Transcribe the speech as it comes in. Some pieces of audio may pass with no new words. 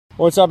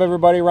What's up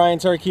everybody, Ryan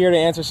Tuerck here to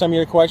answer some of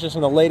your questions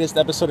from the latest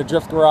episode of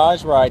Drift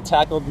Garage, where I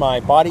tackled my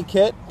body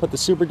kit, put the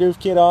Super Doof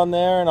kit on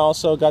there, and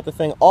also got the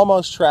thing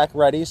almost track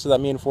ready so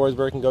that me and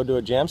Forsberg can go do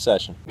a jam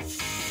session.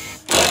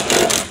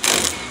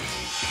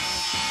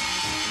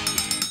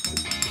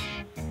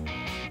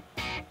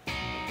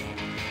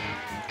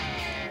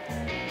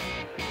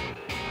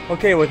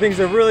 Okay, well things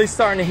are really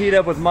starting to heat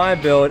up with my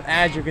build,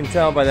 as you can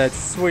tell by that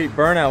sweet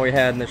burnout we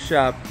had in the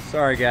shop.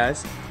 Sorry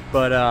guys,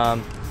 but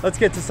let's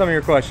get to some of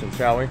your questions,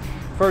 shall we?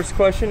 First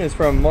question is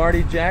from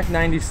Marty Jack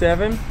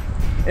 97.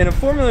 In a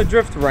Formula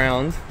Drift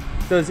round,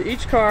 does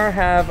each car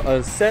have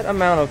a set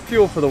amount of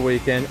fuel for the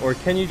weekend, or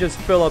can you just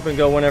fill up and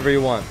go whenever you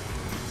want?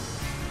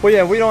 Well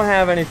yeah, we don't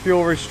have any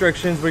fuel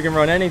restrictions. We can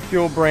run any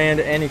fuel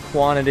brand, any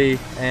quantity,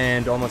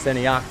 and almost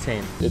any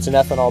octane. It's an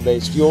ethanol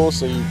based fuel,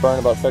 so you burn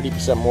about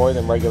 30% more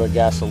than regular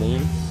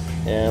gasoline.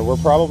 And we're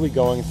probably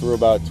going through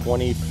about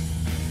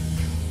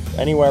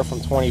anywhere from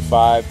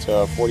 25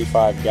 to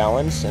 45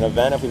 gallons an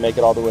event. If we make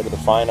it all the way to the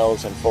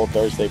finals and full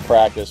Thursday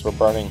practice, we're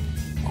burning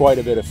quite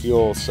a bit of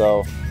fuel.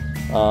 So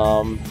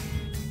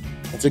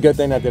it's a good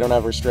thing that they don't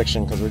have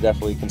restriction, because we're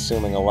definitely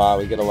consuming a lot.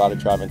 We get a lot of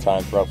driving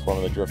time throughout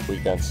Formula Drift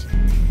weekends.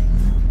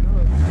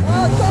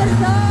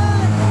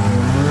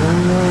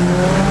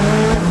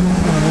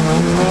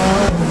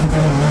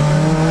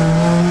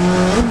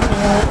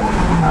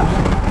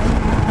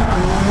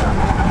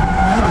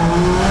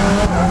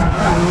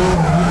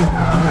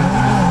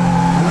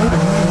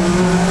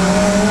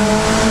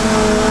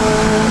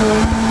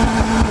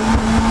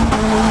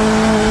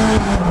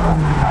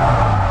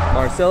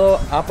 Marcelo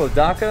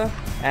Apodaca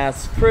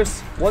asks,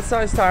 Chris, what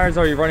size tires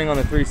are you running on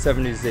the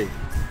 370Z?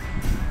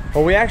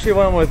 Well, we actually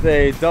went with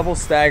a double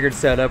staggered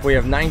setup. We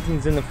have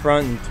 19s in the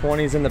front and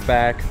 20s in the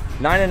back,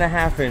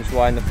 9.5 inch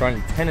wide in the front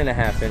and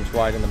 10.5 inch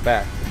wide in the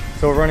back.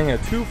 So we're running a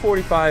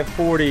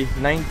 245/40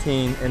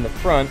 19 in the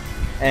front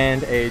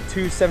and a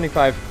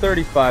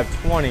 275/35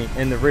 20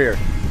 in the rear.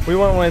 We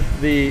went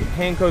with the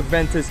Hankook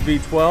Ventus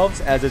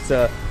V12s as it's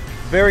a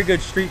very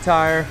good street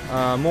tire,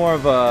 more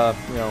of a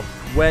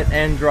wet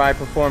and dry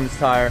performance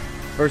tire,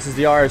 versus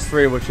the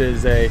RS3, which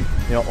is a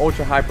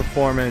ultra high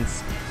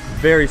performance,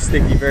 very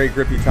sticky, very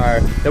grippy tire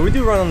that we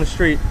do run on the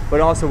street, but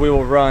also we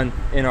will run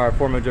in our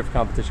Formula Drift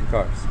competition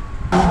cars.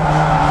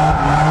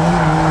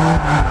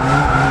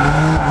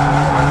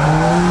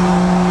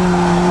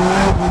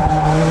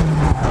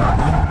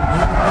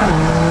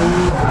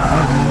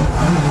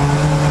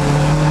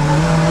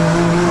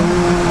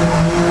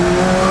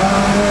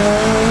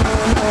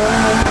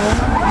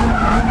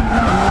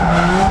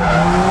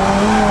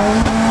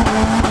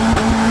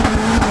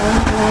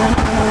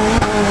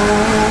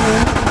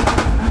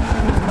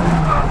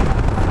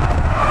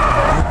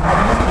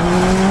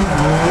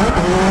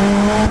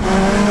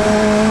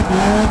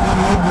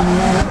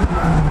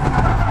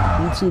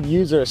 YouTube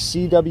user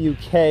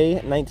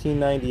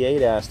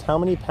CWK1998 asked, how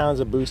many pounds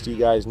of boost do you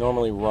guys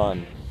normally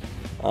run?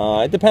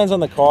 It depends on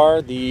the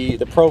car. The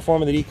Pro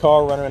Formula D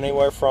car running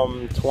anywhere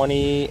from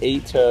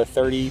 28 to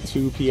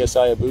 32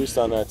 psi of boost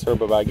on the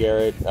Turbo by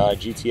Garrett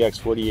GTX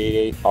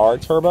 488R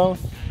turbo,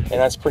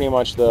 and that's pretty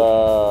much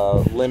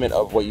the limit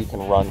of what you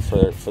can run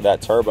for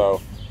that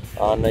turbo.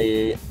 On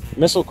the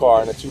Missile car,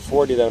 and the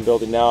 240 that I'm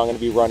building now, I'm going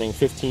to be running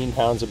 15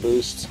 pounds of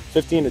boost,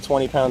 15 to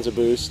 20 pounds of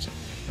boost,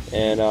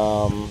 and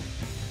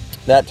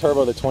that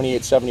turbo, the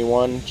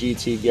 2871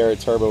 GT Garrett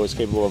turbo, is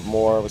capable of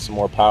more, with some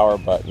more power,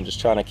 but I'm just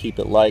trying to keep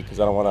it light because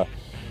I don't want to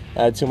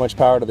add too much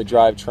power to the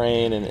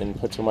drivetrain and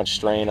put too much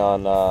strain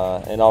on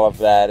and all of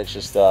that. It's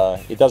just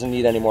it doesn't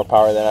need any more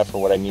power than that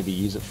for what I need to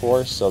use it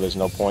for, so there's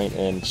no point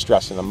in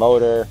stressing the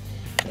motor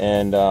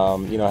and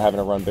having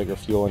to run bigger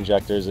fuel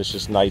injectors. It's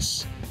just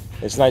nice.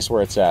 It's nice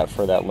where it's at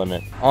for that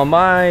limit. On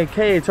my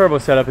KA turbo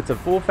setup, it's a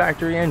full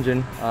factory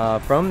engine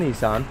from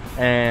Nissan,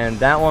 and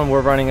that one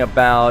we're running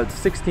about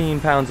 16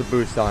 pounds of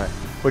boost on it,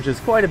 which is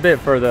quite a bit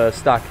for the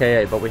stock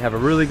KA, but we have a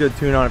really good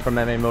tune on it from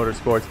MA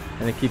Motorsports,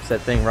 and it keeps that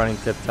thing running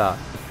tip top.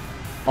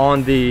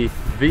 On the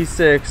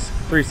V6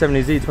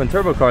 370Z twin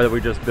turbo car that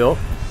we just built,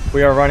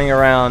 we are running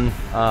around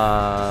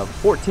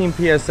 14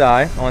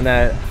 psi on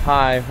that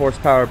high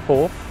horsepower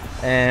pull,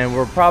 and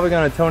we're probably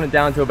going to tone it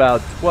down to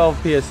about 12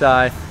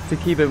 psi to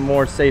keep it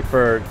more safe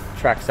for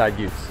trackside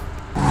use.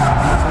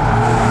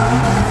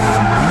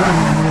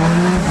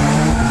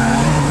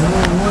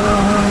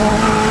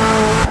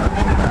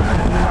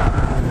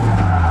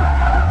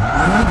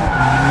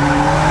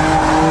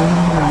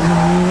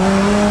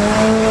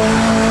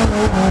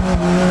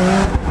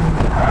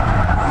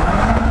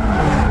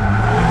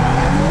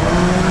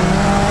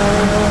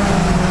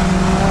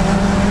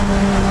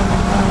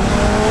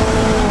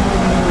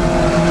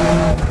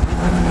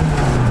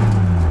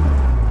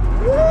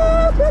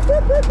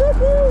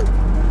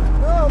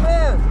 Oh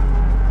man!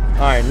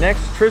 Alright,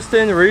 next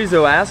Tristan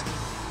Rizzo asks,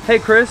 hey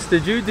Chris,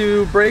 did you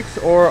do brakes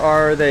or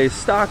are they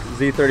stock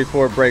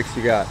Z34 brakes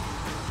you got?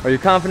 Are you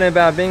confident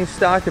about being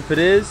stock? If it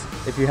is,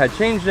 if you had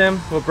changed them,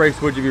 what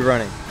brakes would you be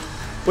running?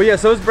 Well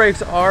yes, those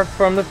brakes are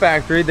from the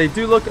factory. They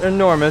do look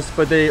enormous,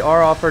 but they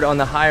are offered on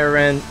the higher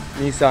end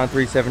Nissan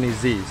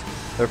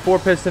 370Zs. They're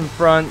 4-piston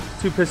front,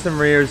 2-piston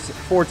rears,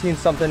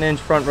 14-something inch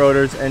front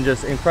rotors, and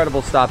just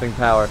incredible stopping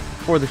power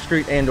for the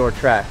street and/or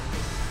track.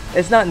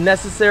 It's not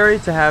necessary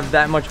to have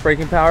that much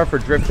braking power for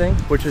drifting,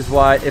 which is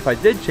why if I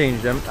did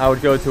change them, I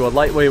would go to a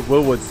lightweight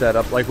Willwood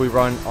setup like we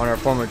run on our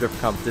former drift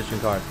competition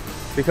cars.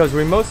 Because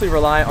we mostly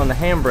rely on the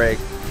handbrake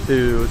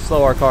to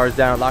slow our cars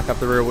down, lock up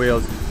the rear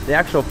wheels. The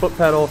actual foot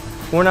pedal,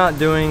 we're not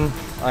doing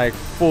like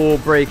full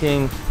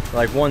braking,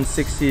 like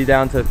 160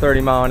 down to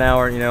 30 mile an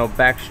hour, you know,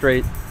 back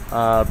straight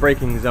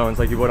braking zones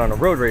like you would on a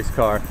road race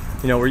car.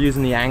 You know, we're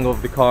using the angle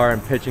of the car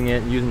and pitching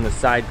it and using the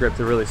side grip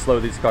to really slow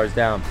these cars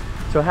down.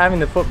 So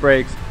having the foot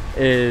brakes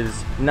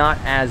is not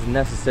as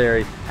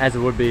necessary as it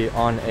would be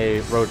on a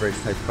road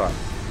race type car.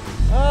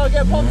 Oh,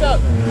 get pumped up.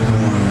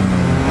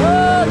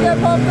 Oh, get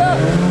pumped up.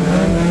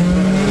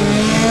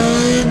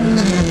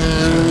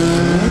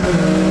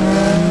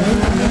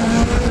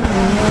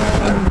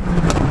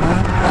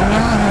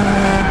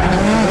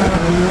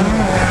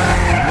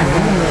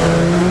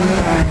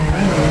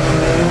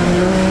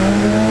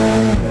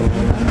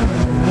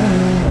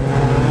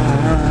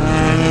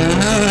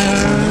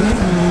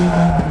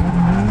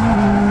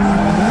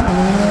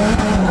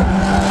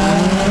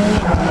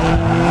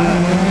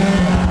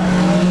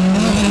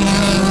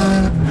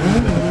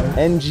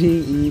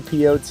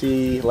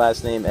 N-G-E-P-O-T,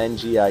 last name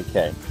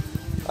N-G-I-K.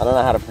 I don't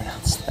know how to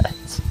pronounce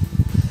that.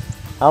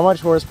 How much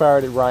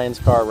horsepower did Ryan's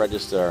car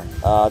register?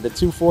 The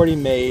 240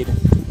 made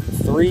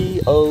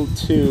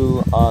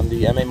 302 on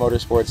the MA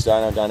Motorsports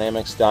Dyno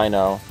Dynamics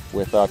dyno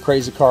with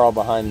Crazy Carl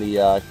behind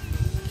the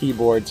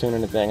keyboard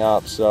tuning the thing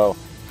up. So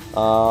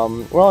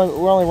we're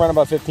only running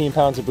about 15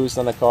 pounds of boost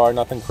on the car,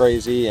 nothing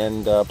crazy,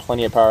 and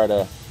plenty of power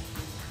to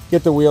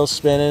get the wheels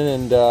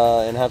spinning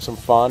and have some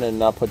fun and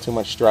not put too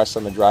much stress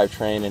on the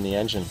drivetrain and the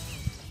engine.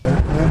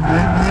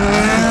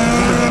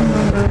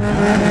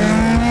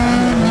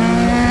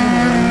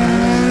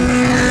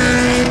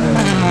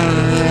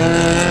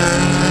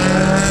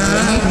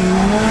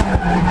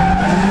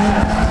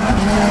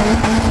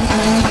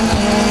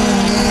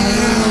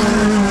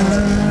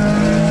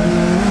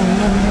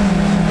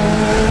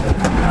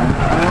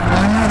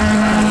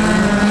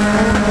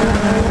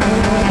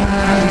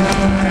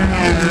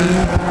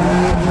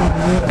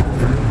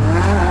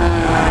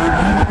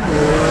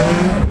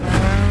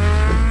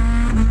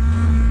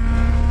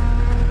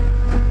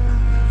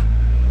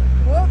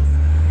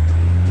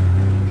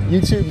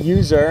 YouTube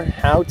user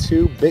How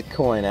to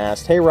Bitcoin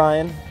asked, "Hey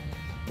Ryan,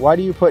 why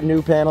do you put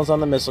new panels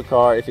on the missile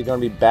car if you're going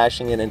to be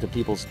bashing it into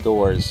people's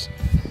doors?"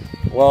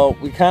 Well,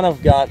 we kind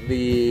of got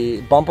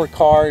the bumper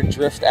car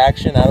drift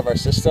action out of our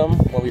system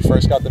when we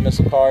first got the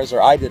missile cars,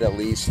 or I did at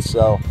least,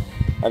 so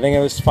I think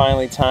it was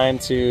finally time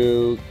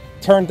to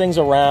turn things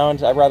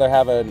around. I'd rather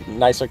have a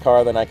nicer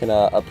car that I can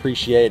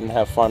appreciate and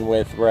have fun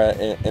with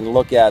and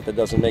look at that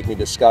doesn't make me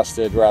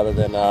disgusted, rather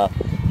than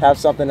have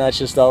something that's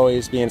just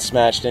always being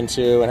smashed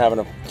into and having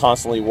to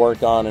constantly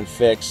work on and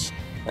fix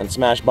and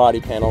smash body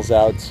panels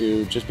out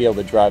to just be able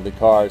to drive the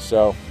car.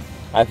 So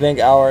I think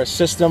our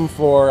system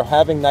for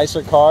having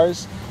nicer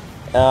cars,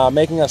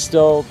 making us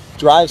still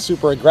drive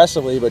super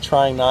aggressively but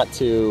trying not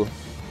to,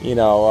 you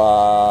know,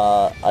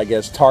 I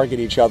guess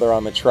target each other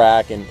on the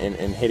track and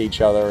hit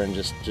each other and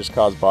just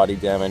cause body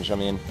damage. I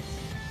mean,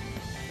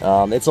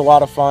 it's a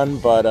lot of fun,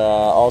 but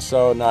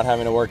also not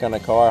having to work on a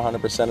car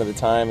 100% of the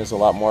time is a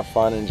lot more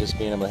fun, and just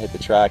being able to hit the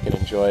track and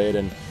enjoy it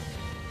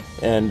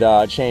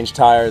and change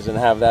tires and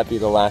have that be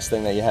the last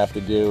thing that you have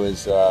to do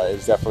is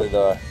definitely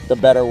the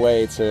better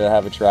way to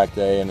have a track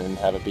day and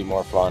have it be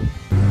more fun.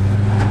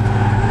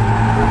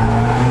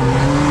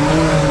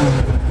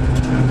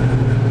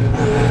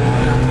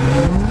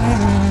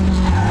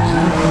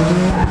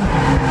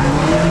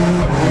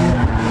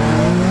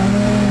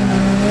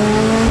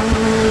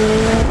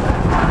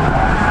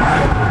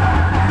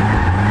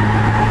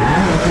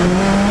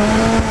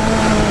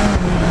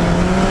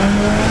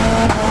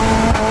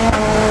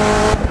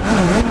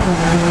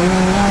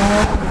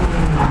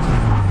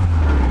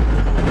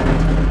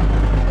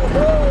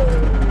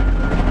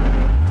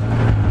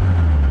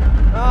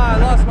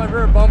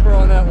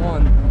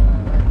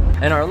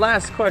 And our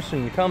last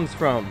question comes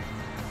from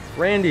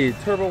Randy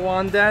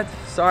Turbowandat.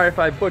 Sorry if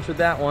I butchered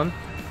that one.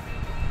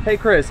 Hey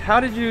Chris, how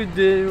did you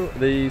do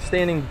the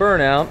standing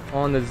burnout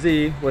on the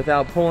Z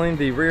without pulling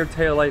the rear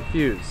taillight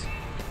fuse?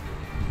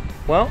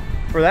 Well,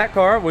 for that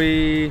car,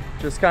 we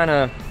just kind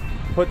of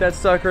put that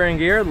sucker in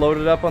gear,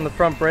 loaded up on the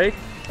front brake,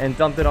 and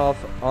dumped it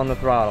off on the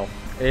throttle.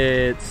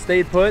 It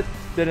stayed put,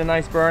 did a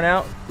nice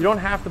burnout. You don't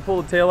have to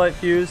pull the taillight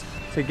fuse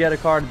to get a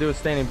car to do a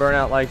standing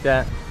burnout like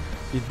that.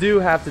 You do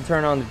have to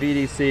turn on the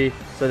VDC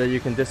so that you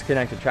can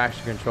disconnect the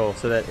traction control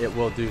so that it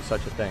will do such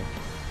a thing.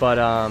 But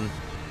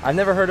I've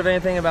never heard of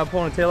anything about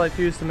pulling a taillight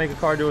fuse to make a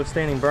car do a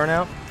standing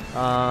burnout.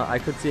 I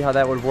could see how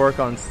that would work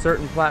on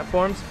certain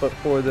platforms, but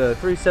for the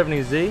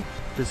 370Z,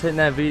 just hitting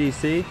that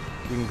VDC, you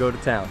can go to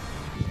town.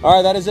 All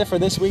right, that is it for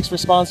this week's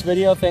response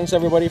video. Thanks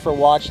everybody for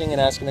watching and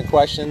asking the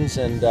questions,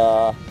 and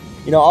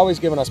you know, always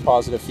giving us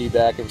positive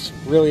feedback. It's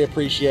really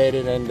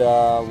appreciated, and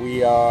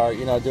we are,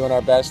 you know, doing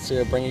our best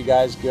to bring you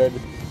guys good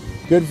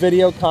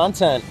video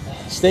content.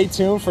 Stay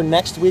tuned for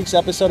next week's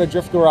episode of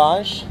Drift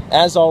Garage.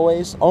 As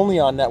always, only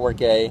on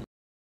Network A.